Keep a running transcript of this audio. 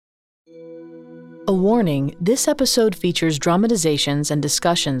A warning, this episode features dramatizations and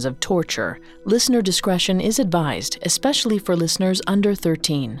discussions of torture. Listener discretion is advised, especially for listeners under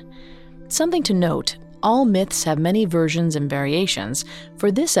 13. Something to note, all myths have many versions and variations.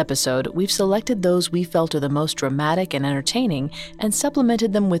 For this episode, we've selected those we felt are the most dramatic and entertaining and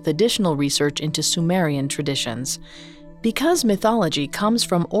supplemented them with additional research into Sumerian traditions. Because mythology comes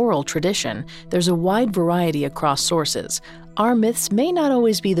from oral tradition, there's a wide variety across sources. Our myths may not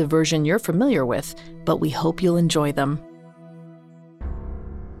always be the version you're familiar with, but we hope you'll enjoy them.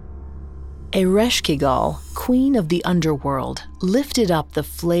 Ereshkigal, queen of the underworld, lifted up the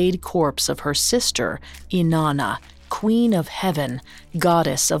flayed corpse of her sister, Inanna, queen of heaven,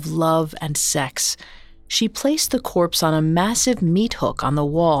 goddess of love and sex. She placed the corpse on a massive meat hook on the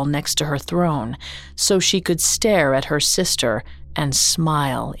wall next to her throne, so she could stare at her sister and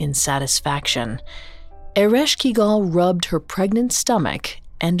smile in satisfaction. Ereshkigal rubbed her pregnant stomach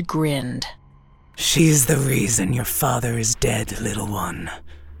and grinned. "She's the reason your father is dead, little one.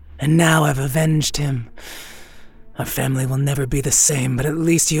 And now I've avenged him. Our family will never be the same, but at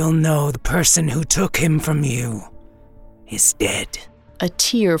least you'll know the person who took him from you is dead." A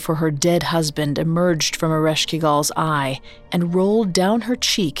tear for her dead husband emerged from Ereshkigal's eye and rolled down her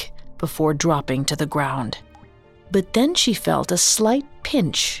cheek before dropping to the ground. But then she felt a slight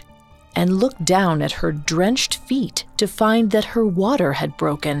pinch and looked down at her drenched feet to find that her water had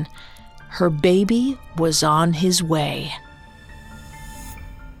broken. Her baby was on his way.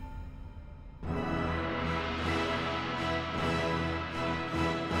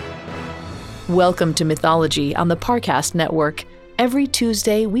 Welcome to Mythology on the Parcast Network. Every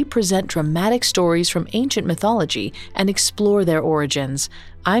Tuesday, we present dramatic stories from ancient mythology and explore their origins.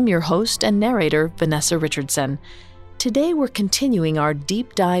 I'm your host and narrator, Vanessa Richardson. Today, we're continuing our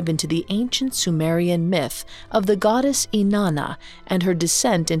deep dive into the ancient Sumerian myth of the goddess Inanna and her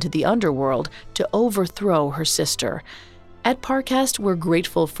descent into the underworld to overthrow her sister. At Parcast, we're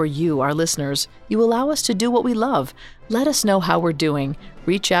grateful for you, our listeners. You allow us to do what we love. Let us know how we're doing.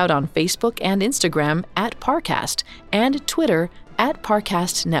 Reach out on Facebook and Instagram at Parcast and Twitter at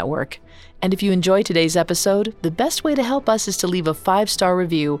Parcast Network. And if you enjoy today's episode, the best way to help us is to leave a 5-star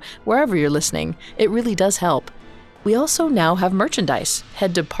review wherever you're listening. It really does help. We also now have merchandise.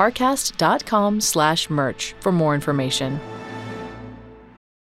 Head to parcast.com/merch for more information.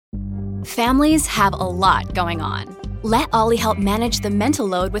 Families have a lot going on. Let Ollie help manage the mental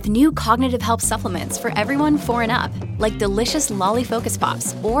load with new cognitive help supplements for everyone 4 and up, like delicious Lolly Focus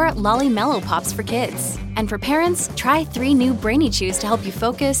Pops or Lolly Mellow Pops for kids. And for parents, try 3 new Brainy Chews to help you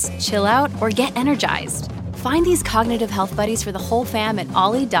focus, chill out, or get energized. Find these cognitive health buddies for the whole fam at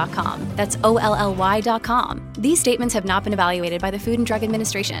ollie.com. That's OLLY.com. These statements have not been evaluated by the Food and Drug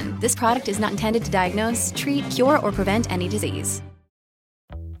Administration. This product is not intended to diagnose, treat, cure, or prevent any disease.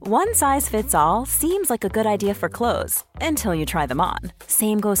 One size fits all seems like a good idea for clothes until you try them on.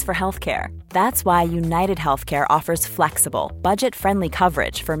 Same goes for healthcare. That's why United Healthcare offers flexible, budget-friendly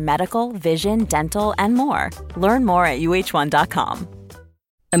coverage for medical, vision, dental, and more. Learn more at UH1.com.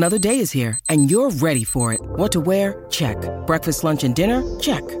 Another day is here, and you're ready for it. What to wear? Check. Breakfast, lunch, and dinner?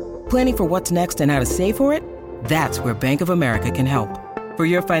 Check. Planning for what's next and how to save for it? That's where Bank of America can help. For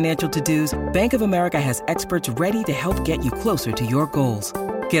your financial to-dos, Bank of America has experts ready to help get you closer to your goals.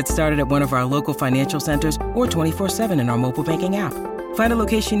 Get started at one of our local financial centers or 24/7 in our mobile banking app. Find a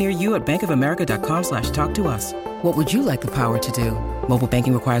location near you at bankofamerica.com/talktous. What would you like the power to do? Mobile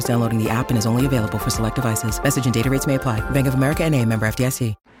banking requires downloading the app and is only available for select devices. Message and data rates may apply. Bank of America N.A., member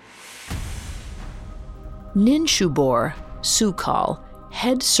FDIC. Ninshubor, Sukal,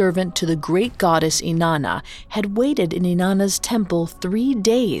 head servant to the great goddess Inanna, had waited in Inanna's temple 3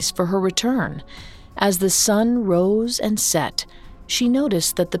 days for her return. As the sun rose and set, she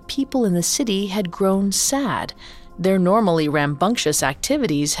noticed that the people in the city had grown sad. Their normally rambunctious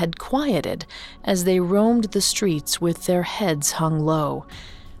activities had quieted as they roamed the streets with their heads hung low.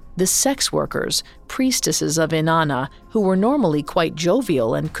 The sex workers, priestesses of Inanna, who were normally quite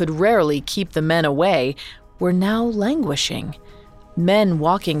jovial and could rarely keep the men away, were now languishing. Men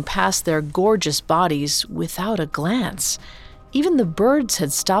walking past their gorgeous bodies without a glance. Even the birds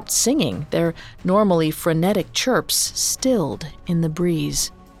had stopped singing, their normally frenetic chirps stilled in the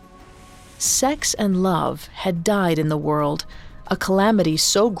breeze. Sex and love had died in the world, a calamity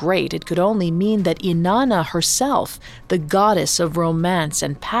so great it could only mean that Inanna herself, the goddess of romance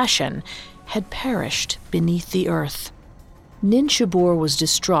and passion, had perished beneath the earth. Ninshubor was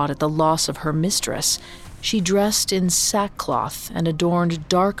distraught at the loss of her mistress. She dressed in sackcloth and adorned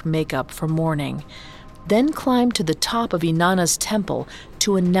dark makeup for mourning, then climbed to the top of Inanna's temple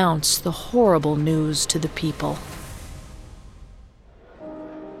to announce the horrible news to the people.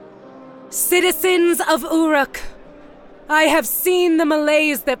 Citizens of Uruk, I have seen the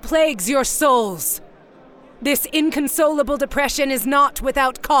malaise that plagues your souls. This inconsolable depression is not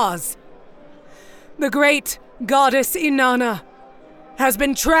without cause. The great goddess Inanna has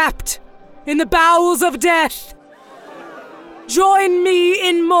been trapped in the bowels of death. Join me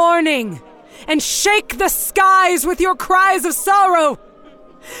in mourning and shake the skies with your cries of sorrow.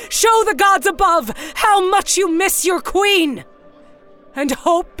 Show the gods above how much you miss your queen, and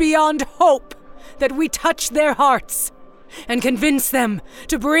hope beyond hope that we touch their hearts and convince them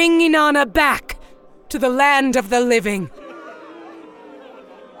to bring Inanna back to the land of the living.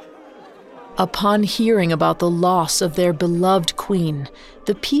 Upon hearing about the loss of their beloved queen,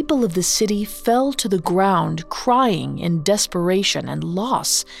 the people of the city fell to the ground, crying in desperation and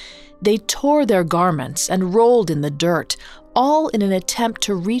loss. They tore their garments and rolled in the dirt, all in an attempt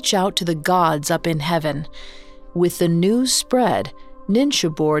to reach out to the gods up in heaven. With the news spread,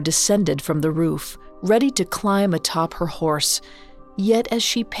 Ninshubur descended from the roof, ready to climb atop her horse. Yet as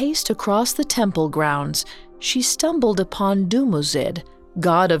she paced across the temple grounds, she stumbled upon Dumuzid,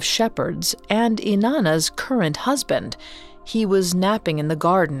 god of shepherds and Inanna's current husband. He was napping in the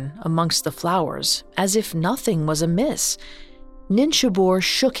garden amongst the flowers, as if nothing was amiss. Ninshubur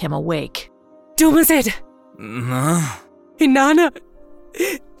shook him awake. Dumuzid! Inanna!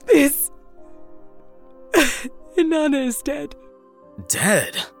 Inanna is dead.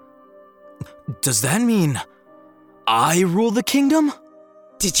 Dead? Does that mean I rule the kingdom?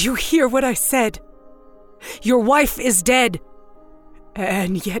 Did you hear what I said? Your wife is dead,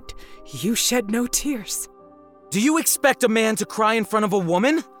 and yet you shed no tears. Do you expect a man to cry in front of a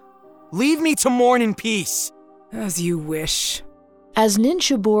woman? Leave me to mourn in peace. As you wish. As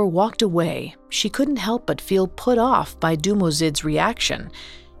Ninshubur walked away, she couldn't help but feel put off by Dumuzid's reaction.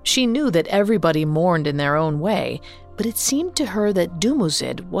 She knew that everybody mourned in their own way, but it seemed to her that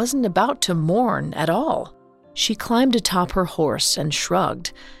Dumuzid wasn't about to mourn at all. She climbed atop her horse and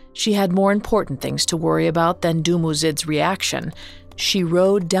shrugged. She had more important things to worry about than Dumuzid's reaction. She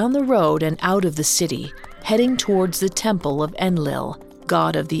rode down the road and out of the city, heading towards the temple of Enlil,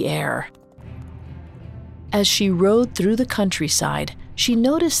 god of the air. As she rode through the countryside, she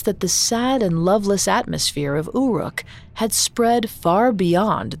noticed that the sad and loveless atmosphere of Uruk had spread far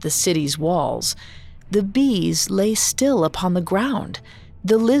beyond the city's walls. The bees lay still upon the ground,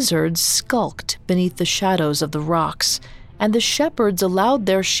 the lizards skulked beneath the shadows of the rocks, and the shepherds allowed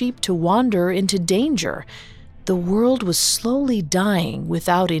their sheep to wander into danger. The world was slowly dying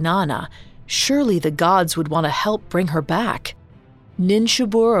without Inanna. Surely the gods would want to help bring her back.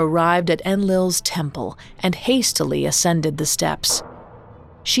 Ninshubur arrived at Enlil's temple and hastily ascended the steps.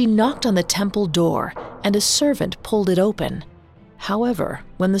 She knocked on the temple door, and a servant pulled it open. However,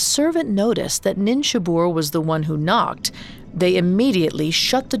 when the servant noticed that Ninshubur was the one who knocked, they immediately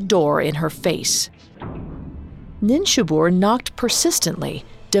shut the door in her face. Ninshubur knocked persistently,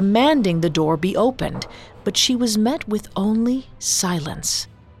 demanding the door be opened, but she was met with only silence.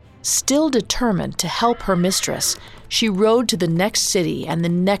 Still determined to help her mistress, she rode to the next city and the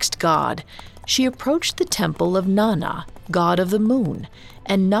next god. She approached the temple of Nanna, god of the moon,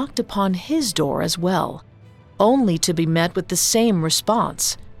 and knocked upon his door as well, only to be met with the same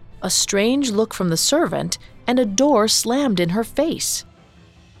response: a strange look from the servant and a door slammed in her face.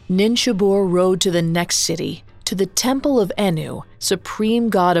 Ninshubur rode to the next city, to the temple of Enu, supreme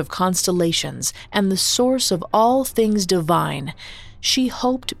god of constellations and the source of all things divine. She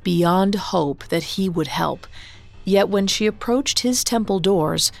hoped beyond hope that he would help. Yet when she approached his temple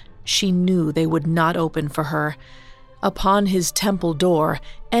doors, she knew they would not open for her. Upon his temple door,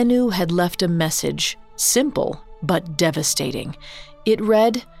 Enu had left a message, simple but devastating. It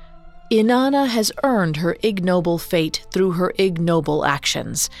read, "Inanna has earned her ignoble fate through her ignoble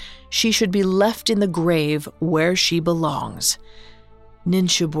actions. She should be left in the grave where she belongs."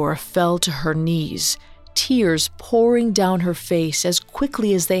 Ninshubur fell to her knees, tears pouring down her face as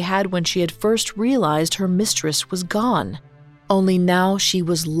quickly as they had when she had first realized her mistress was gone. Only now she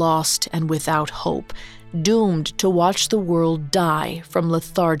was lost and without hope, doomed to watch the world die from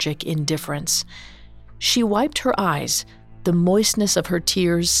lethargic indifference. She wiped her eyes, the moistness of her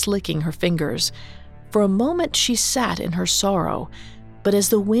tears slicking her fingers. For a moment she sat in her sorrow, but as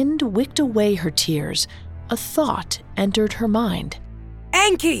the wind wicked away her tears, a thought entered her mind.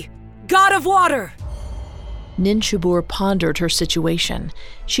 Enki, god of water! Ninshubur pondered her situation.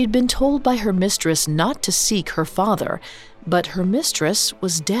 She'd been told by her mistress not to seek her father, but her mistress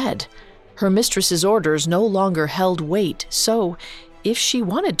was dead. Her mistress's orders no longer held weight, so, if she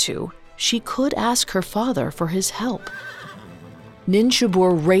wanted to, she could ask her father for his help.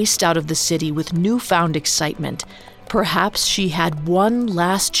 Ninshubur raced out of the city with newfound excitement, Perhaps she had one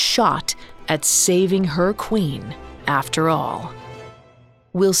last shot at saving her queen, after all.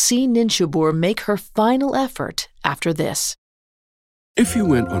 We'll see Ninchubur make her final effort after this. If you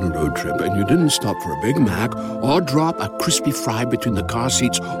went on a road trip and you didn't stop for a Big Mac or drop a crispy fry between the car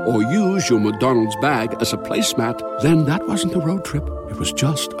seats or use your McDonald's bag as a placemat, then that wasn't a road trip. It was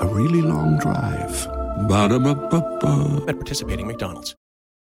just a really long drive. Ba-da-ba-ba-ba. At participating McDonald's.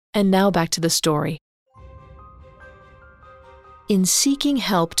 And now back to the story. In seeking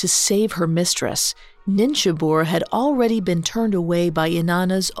help to save her mistress, Ninchubur had already been turned away by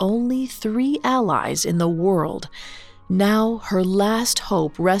Inanna's only 3 allies in the world. Now her last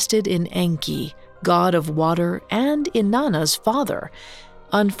hope rested in Enki, god of water and Inanna's father.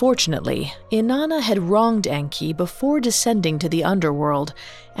 Unfortunately, Inanna had wronged Enki before descending to the underworld,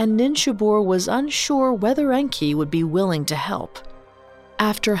 and Ninchubur was unsure whether Enki would be willing to help.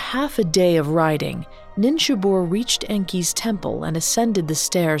 After half a day of riding, Ninchubur reached Enki's temple and ascended the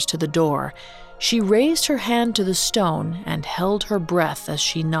stairs to the door. She raised her hand to the stone and held her breath as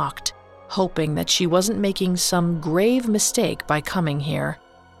she knocked, hoping that she wasn't making some grave mistake by coming here.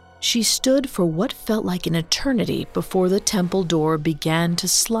 She stood for what felt like an eternity before the temple door began to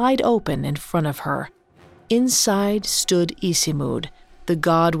slide open in front of her. Inside stood Isimud, the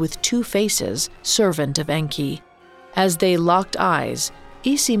god with 2 faces, servant of Enki. As they locked eyes,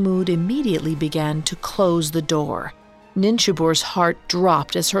 Isimud immediately began to close the door. Ninchubur's heart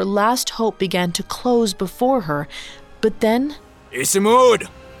dropped as her last hope began to close before her, but then... Isimud!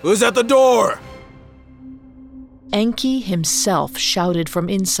 Who's at the door? Enki himself shouted from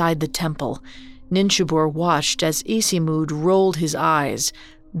inside the temple. Ninchubur watched as Isimud rolled his eyes,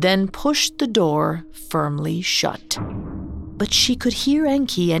 then pushed the door firmly shut. But she could hear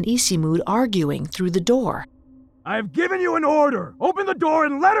Enki and Isimud arguing through the door. I've given you an order! Open the door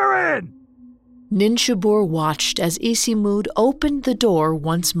and let her in! Ninchubur watched as Isimud opened the door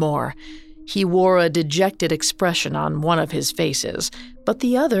once more. He wore a dejected expression on one of his faces, but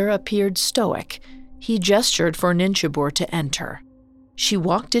the other appeared stoic. He gestured for Ninchubur to enter. She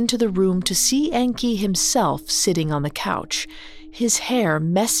walked into the room to see Enki himself sitting on the couch, his hair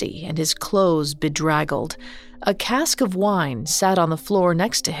messy and his clothes bedraggled. A cask of wine sat on the floor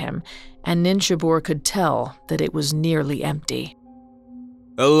next to him, and Ninchubur could tell that it was nearly empty.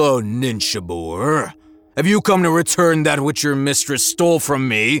 Hello, Ninchubur. Have you come to return that which your mistress stole from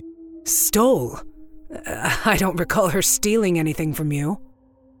me? Stole? I don't recall her stealing anything from you.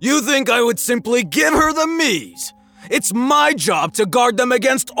 You think I would simply give her the mees? It's my job to guard them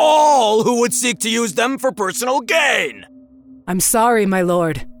against all who would seek to use them for personal gain. I'm sorry, my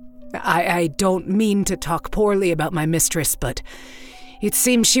lord. I don't mean to talk poorly about my mistress, but it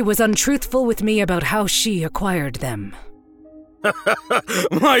seems she was untruthful with me about how she acquired them.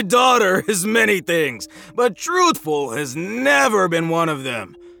 My daughter is many things, but truthful has never been one of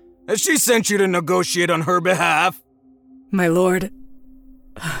them. Has she sent you to negotiate on her behalf? My lord,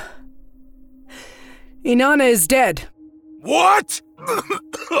 Inanna is dead. What?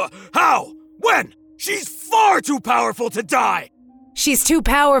 How? When? She's far too powerful to die! She's too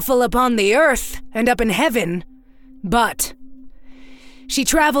powerful upon the earth and up in heaven, but she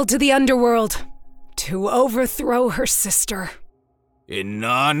traveled to the underworld to overthrow her sister.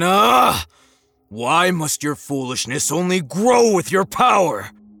 Inanna! Why must your foolishness only grow with your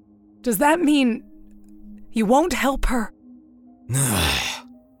power? Does that mean you won't help her?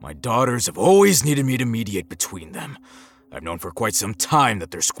 My daughters have always needed me to mediate between them. I've known for quite some time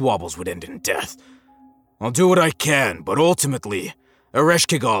that their squabbles would end in death. I'll do what I can, but ultimately,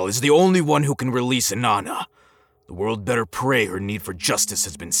 Ereshkigal is the only one who can release Inanna. The world better pray her need for justice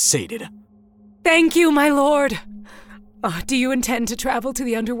has been sated. Thank you, my lord. Do you intend to travel to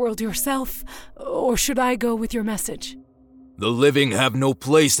the underworld yourself, or should I go with your message? The living have no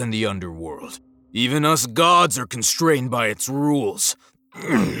place in the underworld. Even us gods are constrained by its rules.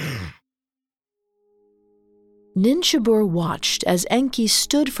 Ninchubur watched as Enki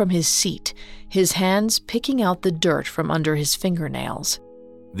stood from his seat, his hands picking out the dirt from under his fingernails.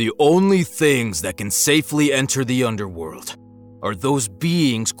 The only things that can safely enter the underworld are those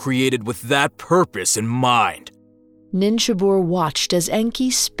beings created with that purpose in mind. Ninchubur watched as Enki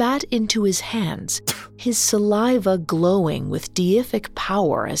spat into his hands, his saliva glowing with deific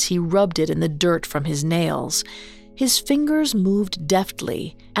power as he rubbed it in the dirt from his nails. His fingers moved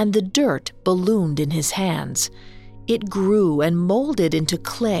deftly, and the dirt ballooned in his hands. It grew and molded into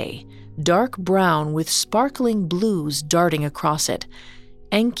clay, dark brown with sparkling blues darting across it.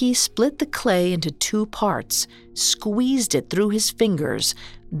 Enki split the clay into 2 parts, squeezed it through his fingers,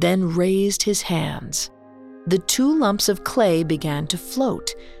 then raised his hands. The 2 lumps of clay began to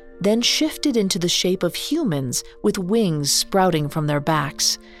float. then shifted into the shape of humans with wings sprouting from their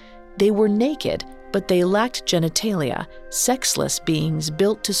backs. They were naked, but they lacked genitalia, sexless beings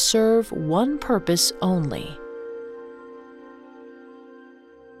built to serve one purpose only.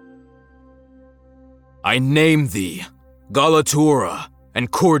 I name thee Galatura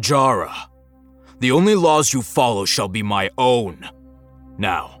and Kurjara. The only laws you follow shall be my own.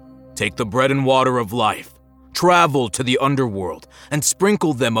 Now, take the bread and water of life, travel to the underworld, and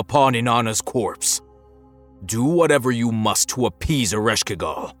sprinkle them upon Inanna's corpse. Do whatever you must to appease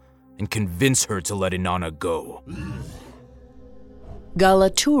Ereshkigal, and convince her to let Inanna go.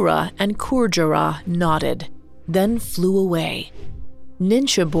 Galatura and Kurjara nodded, then flew away.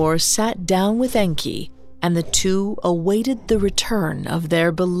 Ninchabur sat down with Enki, and the two awaited the return of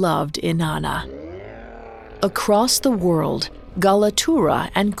their beloved Inanna. Across the world, Galatura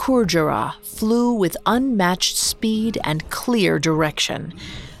and Kurjara flew with unmatched speed and clear direction.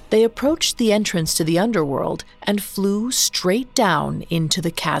 They approached the entrance to the underworld and flew straight down into the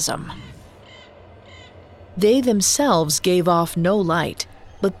chasm. They themselves gave off no light,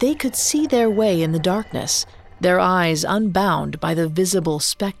 but they could see their way in the darkness, their eyes unbound by the visible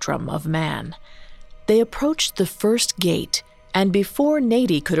spectrum of man. They approached the first gate, and before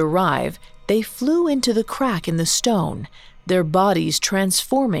Nady could arrive, they flew into the crack in the stone, their bodies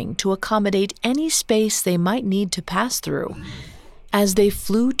transforming to accommodate any space they might need to pass through. As they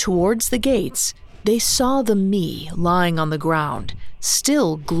flew towards the gates, they saw the me lying on the ground,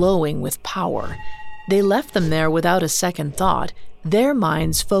 still glowing with power. They left them there without a second thought, their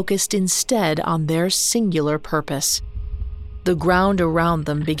minds focused instead on their singular purpose. The ground around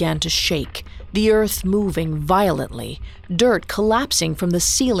them began to shake, the earth moving violently, dirt collapsing from the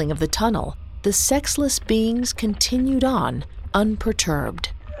ceiling of the tunnel. The sexless beings continued on, unperturbed.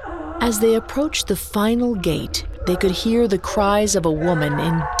 As they approached the final gate, they could hear the cries of a woman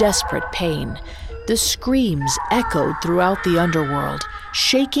in desperate pain. The screams echoed throughout the underworld,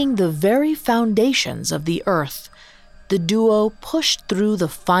 shaking the very foundations of the earth. The duo pushed through the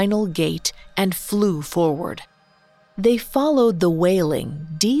final gate and flew forward. They followed the wailing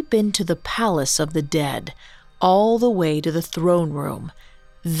deep into the palace of the dead, all the way to the throne room.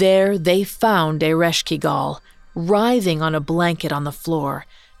 There they found Ereshkigal, writhing on a blanket on the floor,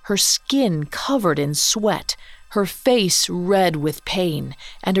 her skin covered in sweat, her face red with pain,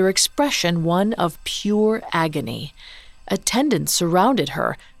 and her expression one of pure agony. Attendants surrounded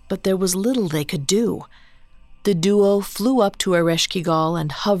her, but there was little they could do. The duo flew up to Ereshkigal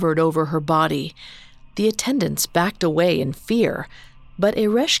and hovered over her body. The attendants backed away in fear, but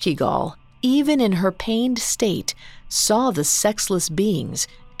Ereshkigal, even in her pained state, saw the sexless beings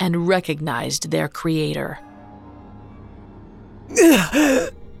and recognized their creator.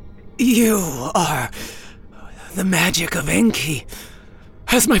 You are the magic of Enki.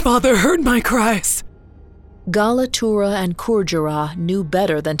 Has my father heard my cries? Galatura and Kurjara knew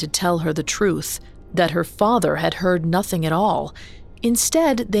better than to tell her the truth, that her father had heard nothing at all.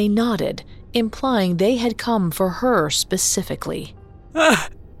 Instead, they nodded, implying they had come for her specifically.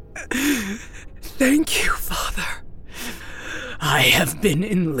 Thank you, Father. I have been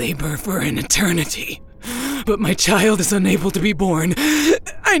in labor for an eternity, but my child is unable to be born.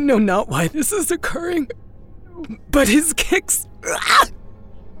 I know not why this is occurring, but his kicks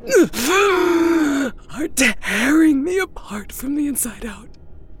are tearing me apart from the inside out.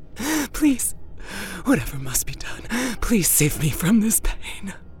 Please, whatever must be done, please save me from this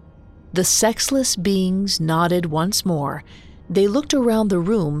pain. The sexless beings nodded once more. They looked around the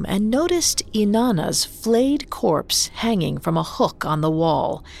room and noticed Inanna's flayed corpse hanging from a hook on the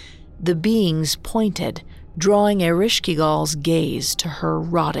wall. The beings pointed, drawing Ereshkigal's gaze to her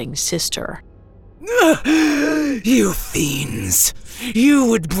rotting sister. You fiends! You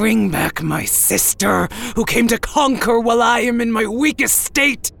would bring back my sister, who came to conquer while I am in my weakest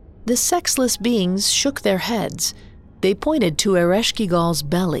state! The sexless beings shook their heads. They pointed to Ereshkigal's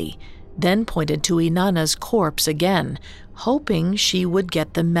belly, then pointed to Inanna's corpse again, hoping she would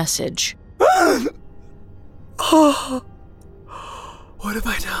get the message. Oh, what have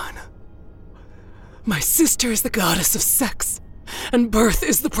I done? My sister is the goddess of sex, and birth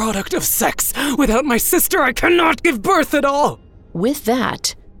is the product of sex. Without my sister, I cannot give birth at all. With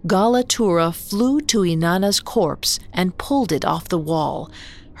that, Galatura flew to Inanna's corpse and pulled it off the wall,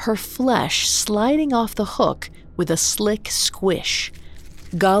 her flesh sliding off the hook with a slick squish.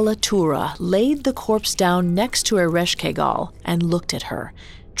 Galatura laid the corpse down next to Ereshkigal and looked at her,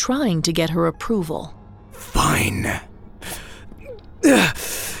 trying to get her approval. Fine.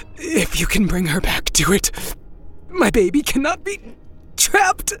 If you can bring her back, do it. My baby cannot be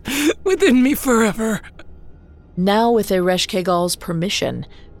trapped within me forever. Now, with Ereshkigal's permission,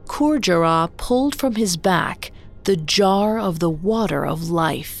 Kurjara pulled from his back the jar of the water of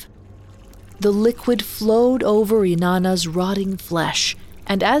life. The liquid flowed over Inanna's rotting flesh,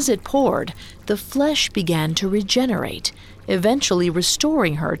 and as it poured, the flesh began to regenerate, eventually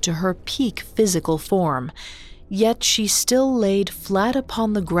restoring her to her peak physical form. Yet she still laid flat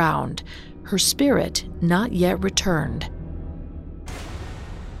upon the ground, her spirit not yet returned.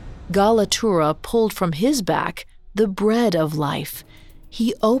 Galatura pulled from his back the bread of life.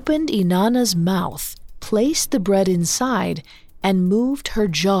 He opened Inanna's mouth, placed the bread inside, and moved her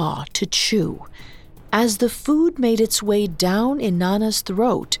jaw to chew. As the food made its way down Inanna's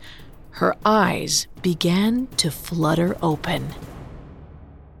throat, her eyes began to flutter open.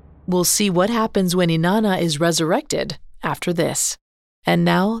 We'll see what happens when Inanna is resurrected after this. And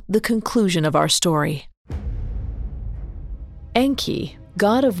now, the conclusion of our story. Enki,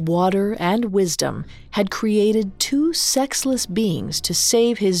 god of water and wisdom, had created two sexless beings to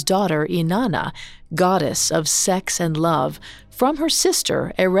save his daughter Inanna, goddess of sex and love, from her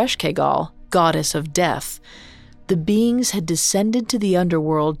sister Ereshkigal, goddess of death. The beings had descended to the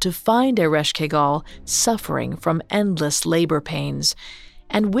underworld to find Ereshkigal suffering from endless labor pains,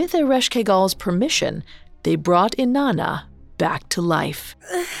 and with Ereshkigal's permission, they brought Inanna back to life.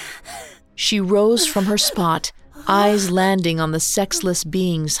 She rose from her spot, eyes landing on the sexless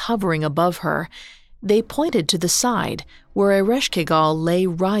beings hovering above her. They pointed to the side, where Ereshkigal lay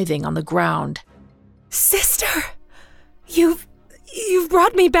writhing on the ground. Sister! You've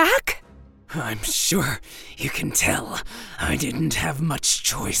brought me back? I'm sure you can tell I didn't have much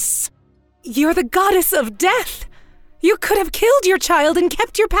choice. You're the goddess of death! You could have killed your child and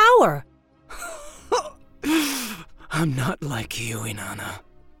kept your power! I'm not like you, Inanna.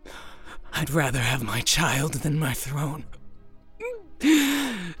 I'd rather have my child than my throne.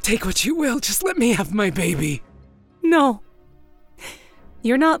 Take what you will, just let me have my baby. No.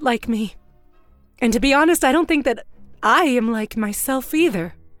 You're not like me. And to be honest, I don't think that I am like myself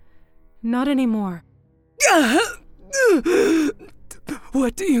either. Not anymore.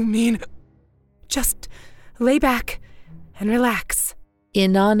 What do you mean? Just lay back and relax.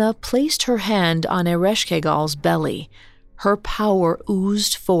 Inanna placed her hand on Ereshkigal's belly. Her power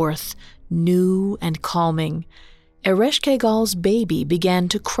oozed forth, new and calming. Ereshkigal's baby began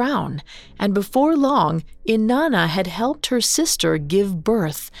to crown, and before long, Inanna had helped her sister give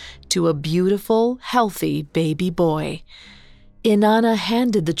birth to a beautiful, healthy baby boy. Inanna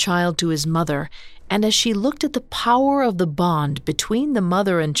handed the child to his mother, and as she looked at the power of the bond between the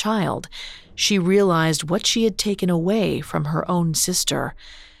mother and child, she realized what she had taken away from her own sister.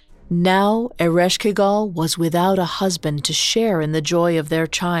 Now Ereshkigal was without a husband to share in the joy of their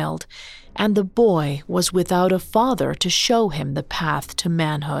child, and the boy was without a father to show him the path to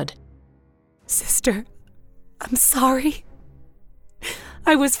manhood. Sister, I'm sorry.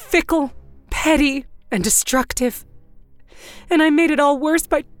 I was fickle, petty, and destructive. And I made it all worse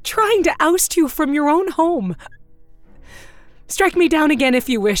by trying to oust you from your own home. Strike me down again if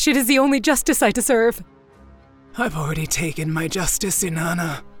you wish. It is the only justice I deserve. I've already taken my justice,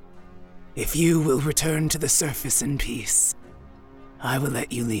 Inanna. If you will return to the surface in peace, I will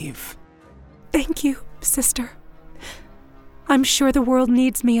let you leave. Thank you, sister. I'm sure the world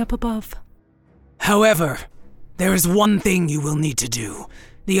needs me up above. However, there is one thing you will need to do.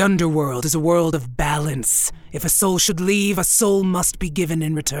 The underworld is a world of balance. If a soul should leave, a soul must be given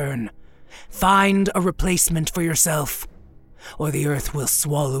in return. Find a replacement for yourself, or the earth will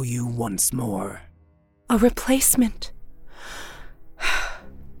swallow you once more. A replacement?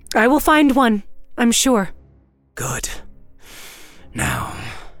 I will find one, I'm sure. Good. Now,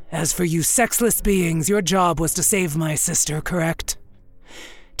 as for you sexless beings, your job was to save my sister, correct?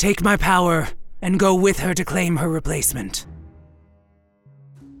 Take my power and go with her to claim her replacement.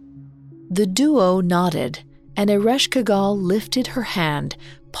 The duo nodded, and Ereshkigal lifted her hand,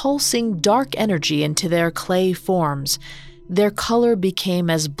 pulsing dark energy into their clay forms. Their color became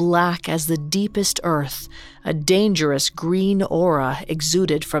as black as the deepest earth. A dangerous green aura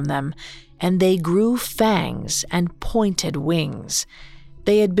exuded from them, and they grew fangs and pointed wings.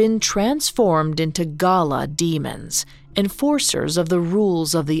 They had been transformed into Gala demons, enforcers of the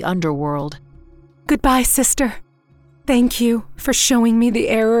rules of the underworld. Goodbye, sister. Thank you for showing me the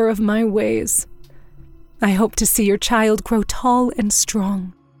error of my ways. I hope to see your child grow tall and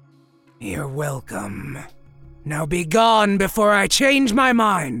strong. You're welcome. Now be gone before I change my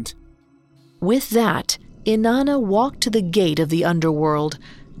mind. With that, Inanna walked to the gate of the underworld,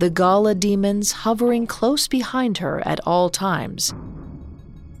 the Gala demons hovering close behind her at all times.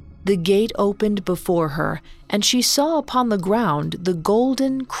 The gate opened before her, and she saw upon the ground the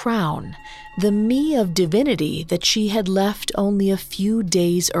golden crown, the me of divinity that she had left only a few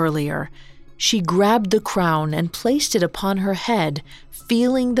days earlier. She grabbed the crown and placed it upon her head,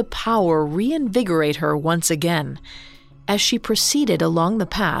 feeling the power reinvigorate her once again. As she proceeded along the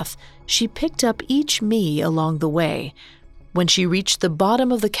path, she picked up each me along the way. When she reached the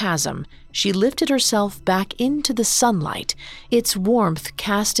bottom of the chasm, she lifted herself back into the sunlight, its warmth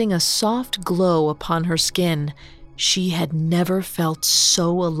casting a soft glow upon her skin. She had never felt so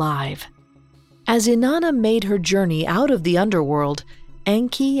alive. As Inanna made her journey out of the underworld,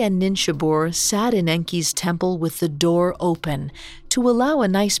 Enki and Ninshubur sat in Enki's temple with the door open to allow a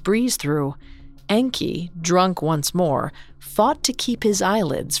nice breeze through. Enki, drunk once more, fought to keep his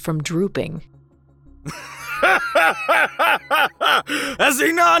eyelids from drooping. Has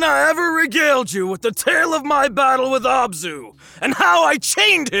Inanna ever regaled you with the tale of my battle with Abzu, and how I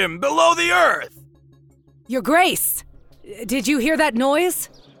chained him below the earth? Your Grace, did you hear that noise?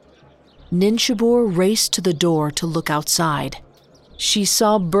 Ninshubur raced to the door to look outside. She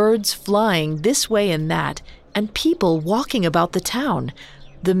saw birds flying this way and that, and people walking about the town.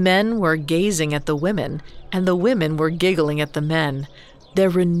 The men were gazing at the women, and the women were giggling at the men. Their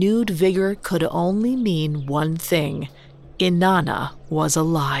renewed vigor could only mean one thing: Inanna was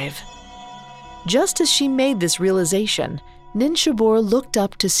alive. Just as she made this realization, Ninshubur looked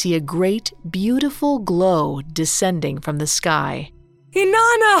up to see a great, beautiful glow descending from the sky.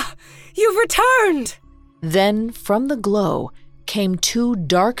 Inanna! You've returned! Then, from the glow, came two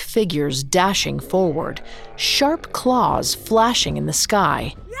dark figures dashing forward, sharp claws flashing in the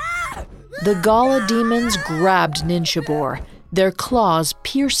sky. The Gala demons grabbed Ninshubur, their claws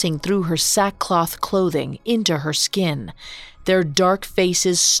piercing through her sackcloth clothing into her skin. Their dark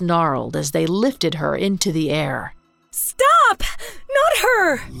faces snarled as they lifted her into the air. Stop! Not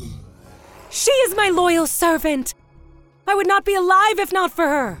her! She is my loyal servant. I would not be alive if not for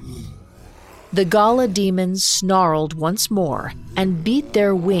her. The Gala demons snarled once more and beat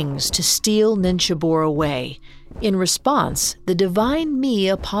their wings to steal Ninshubur away. In response, the divine me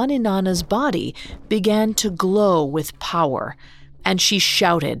upon Inanna's body began to glow with power, and she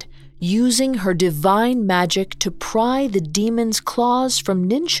shouted, using her divine magic to pry the demon's claws from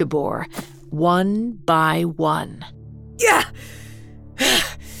Ninshubur, one by one. Yeah!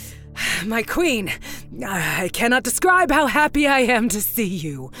 My queen, I cannot describe how happy I am to see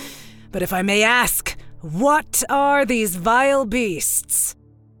you. But if I may ask, what are these vile beasts?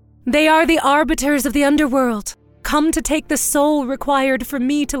 They are the arbiters of the underworld, come to take the soul required for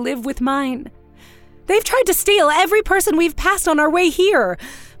me to live with mine. They've tried to steal every person we've passed on our way here,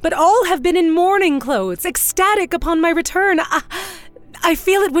 but all have been in mourning clothes, ecstatic upon my return. I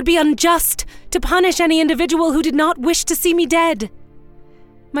feel it would be unjust to punish any individual who did not wish to see me dead.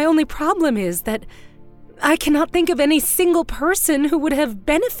 My only problem is that I cannot think of any single person who would have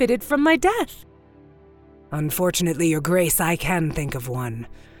benefited from my death. Unfortunately, Your Grace, I can think of one.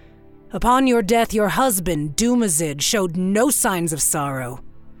 Upon your death, your husband, Dumazid, showed no signs of sorrow.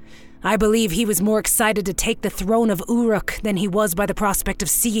 I believe he was more excited to take the throne of Uruk than he was by the prospect of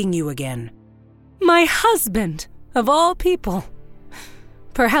seeing you again. My husband, of all people.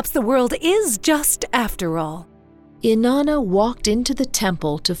 Perhaps the world is just after all. Inanna walked into the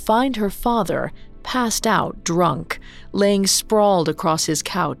temple to find her father, passed out drunk, laying sprawled across his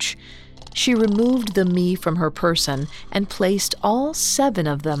couch. She removed the me from her person and placed all 7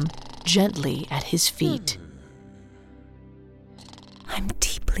 of them gently at his feet. I'm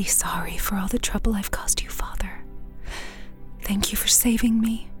deeply sorry for all the trouble I've caused you, Father. Thank you for saving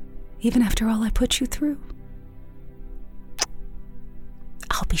me, even after all I put you through.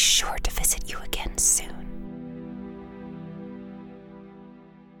 I'll be sure to visit you again soon.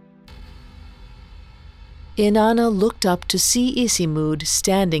 Inanna looked up to see Isimud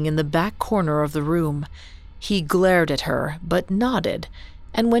standing in the back corner of the room. He glared at her, but nodded,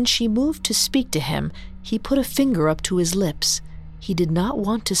 and when she moved to speak to him, he put a finger up to his lips. He did not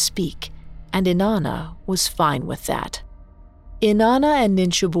want to speak, and Inanna was fine with that. Inanna and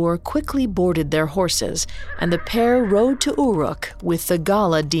Ninshubur quickly boarded their horses, and the pair rode to Uruk with the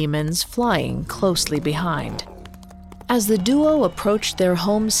Gala demons flying closely behind. As the duo approached their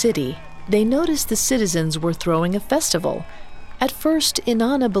home city, they noticed the citizens were throwing a festival. At first,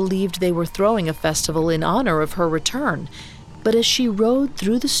 Inanna believed they were throwing a festival in honor of her return, but as she rode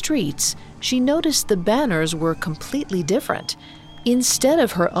through the streets, she noticed the banners were completely different. Instead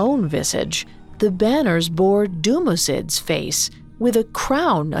of her own visage, the banners bore Dumazid's face with a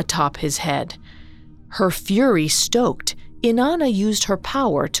crown atop his head. Her fury stoked, Inanna used her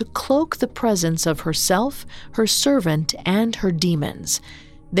power to cloak the presence of herself, her servant, and her demons.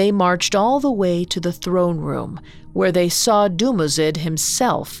 They marched all the way to the throne room, where they saw Dumuzid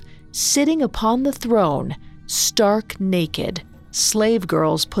himself, sitting upon the throne, stark naked, slave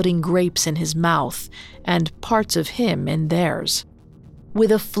girls putting grapes in his mouth, and parts of him in theirs.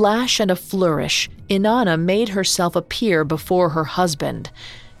 With a flash and a flourish, Inanna made herself appear before her husband.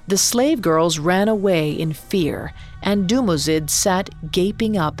 The slave girls ran away in fear, and Dumuzid sat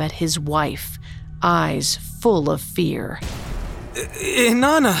gaping up at his wife, eyes full of fear.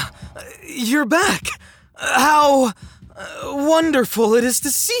 Inanna, you're back. How wonderful it is to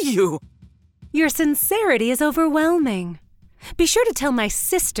see you. Your sincerity is overwhelming. Be sure to tell my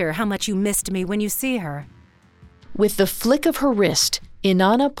sister how much you missed me when you see her. With the flick of her wrist,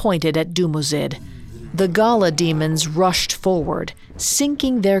 Inanna pointed at Dumuzid. The Gala demons rushed forward,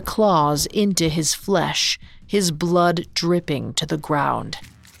 sinking their claws into his flesh, his blood dripping to the ground.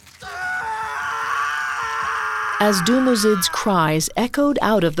 As Dumuzid's cries echoed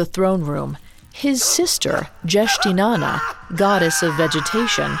out of the throne room, his sister, Inanna, goddess of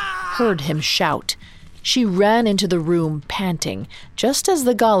vegetation, heard him shout. She ran into the room panting, just as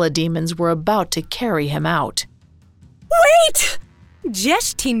the Gala demons were about to carry him out. Wait!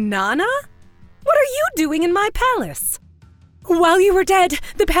 Inanna? What are you doing in my palace? While you were dead,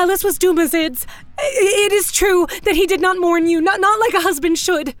 the palace was Dumuzid's. It is true that he did not mourn you, not like a husband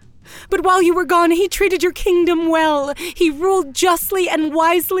should. But while you were gone, he treated your kingdom well. He ruled justly and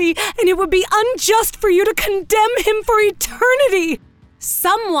wisely, and it would be unjust for you to condemn him for eternity.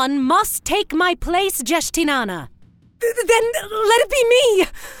 Someone must take my place, Inanna. Then let it be me.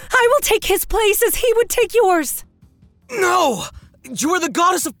 I will take his place as he would take yours. No! You are the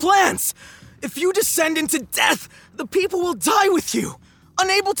goddess of plants! If you descend into death, the people will die with you,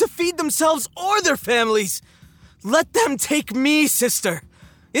 unable to feed themselves or their families. Let them take me, sister.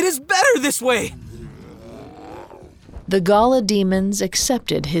 It is better this way. The Gala demons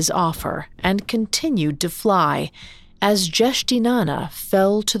accepted his offer and continued to fly, as Inanna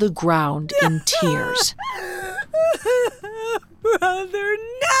fell to the ground in tears. Brother,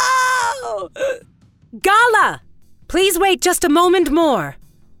 no! Gala! Please wait just a moment more.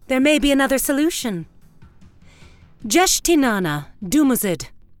 There may be another solution. Inanna, Dumuzid,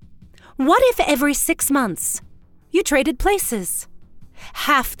 what if every 6 months you traded places?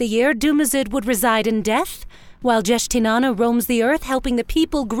 Half the year Dumuzid would reside in death, while Inanna roams the earth helping the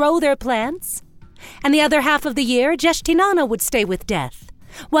people grow their plants. And the other half of the year, Inanna would stay with death,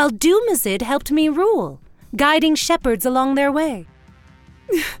 while Dumuzid helped me rule, guiding shepherds along their way.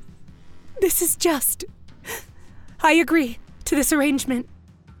 This is just. I agree to this arrangement.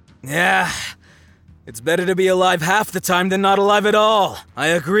 Yeah, it's better to be alive half the time than not alive at all. I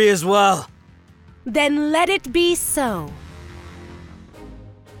agree as well. Then let it be so.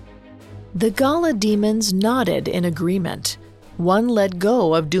 The Gala demons nodded in agreement. One let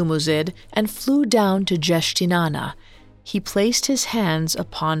go of Dumuzid and flew down to Inanna. He placed his hands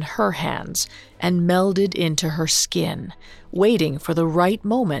upon her hands and melded into her skin, waiting for the right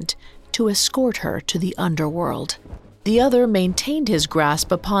moment to escort her to the underworld. The other maintained his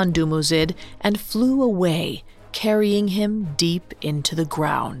grasp upon Dumuzid and flew away, carrying him deep into the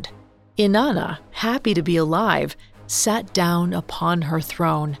ground. Inanna, happy to be alive, sat down upon her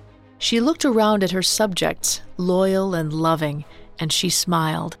throne. She looked around at her subjects, loyal and loving, and she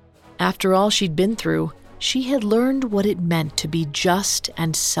smiled. After all she'd been through, she had learned what it meant to be just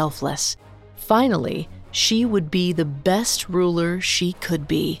and selfless. Finally, she would be the best ruler she could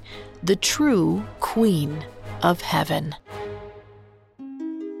be, the true Queen of Heaven.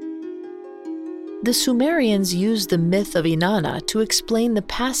 The Sumerians used the myth of Inanna to explain the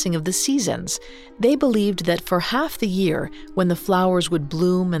passing of the seasons. They believed that for half the year, when the flowers would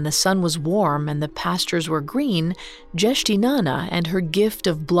bloom and the sun was warm and the pastures were green, Inanna and her gift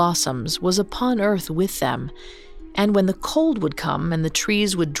of blossoms was upon earth with them. And when the cold would come and the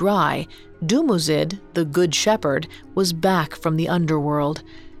trees would dry, Dumuzid, the good shepherd, was back from the underworld.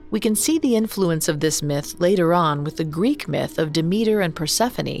 We can see the influence of this myth later on with the Greek myth of Demeter and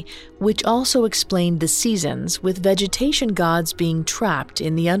Persephone, which also explained the seasons, with vegetation gods being trapped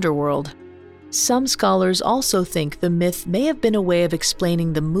in the underworld. Some scholars also think the myth may have been a way of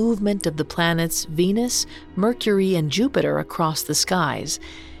explaining the movement of the planets Venus, Mercury, and Jupiter across the skies.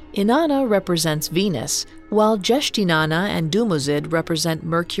 Inanna represents Venus, while Inanna and Dumuzid represent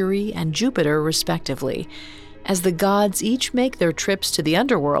Mercury and Jupiter respectively. As the gods each make their trips to the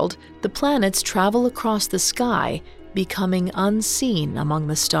underworld, the planets travel across the sky, becoming unseen among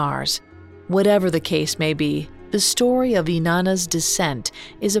the stars. Whatever the case may be, the story of Inanna's descent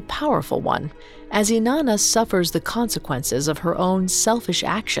is a powerful one. As Inanna suffers the consequences of her own selfish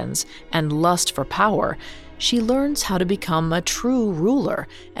actions and lust for power, she learns how to become a true ruler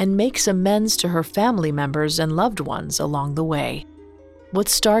and makes amends to her family members and loved ones along the way. What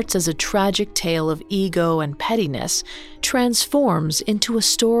starts as a tragic tale of ego and pettiness transforms into a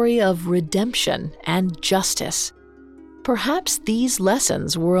story of redemption and justice. Perhaps these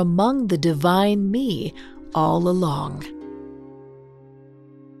lessons were among the divine me all along.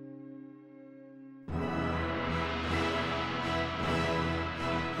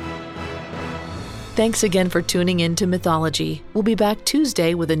 Thanks again for tuning in to Mythology. We'll be back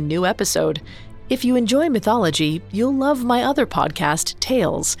Tuesday with a new episode. If you enjoy mythology, you'll love my other podcast,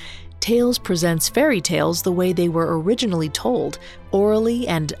 Tales. Tales presents fairy tales the way they were originally told, orally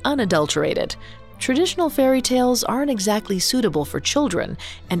and unadulterated. Traditional fairy tales aren't exactly suitable for children,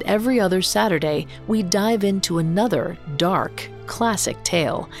 and every other Saturday, we dive into another dark, classic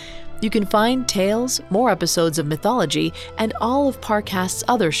tale. You can find Tales, more episodes of Mythology, and all of Parcast's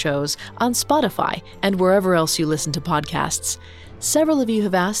other shows on Spotify and wherever else you listen to podcasts. Several of you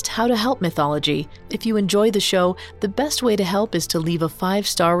have asked how to help Mythology. If you enjoy the show, the best way to help is to leave a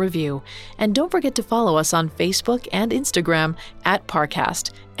 5-star review. And don't forget to follow us on Facebook and Instagram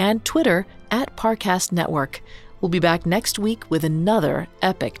 @Parcast and Twitter @Parcast Network. We'll be back next week with another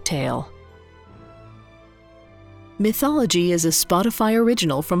epic tale. Mythology is a Spotify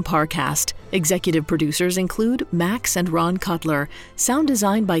original from Parcast. Executive producers include Max and Ron Cutler. Sound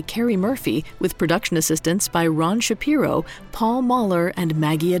design by Carrie Murphy, with production assistance by Ron Shapiro, Paul Mahler, and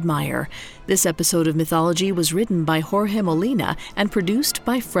Maggie Admire. This episode of Mythology was written by Jorge Molina and produced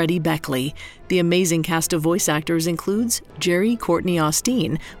by Freddie Beckley. The amazing cast of voice actors includes Jerry Courtney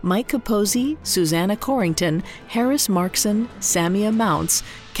Austin, Mike Capozzi, Susanna Corrington, Harris Markson, Samia Mounts,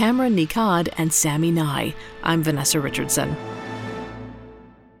 Cameron Nikad, and Sammy Nye. I'm Vanessa Richardson.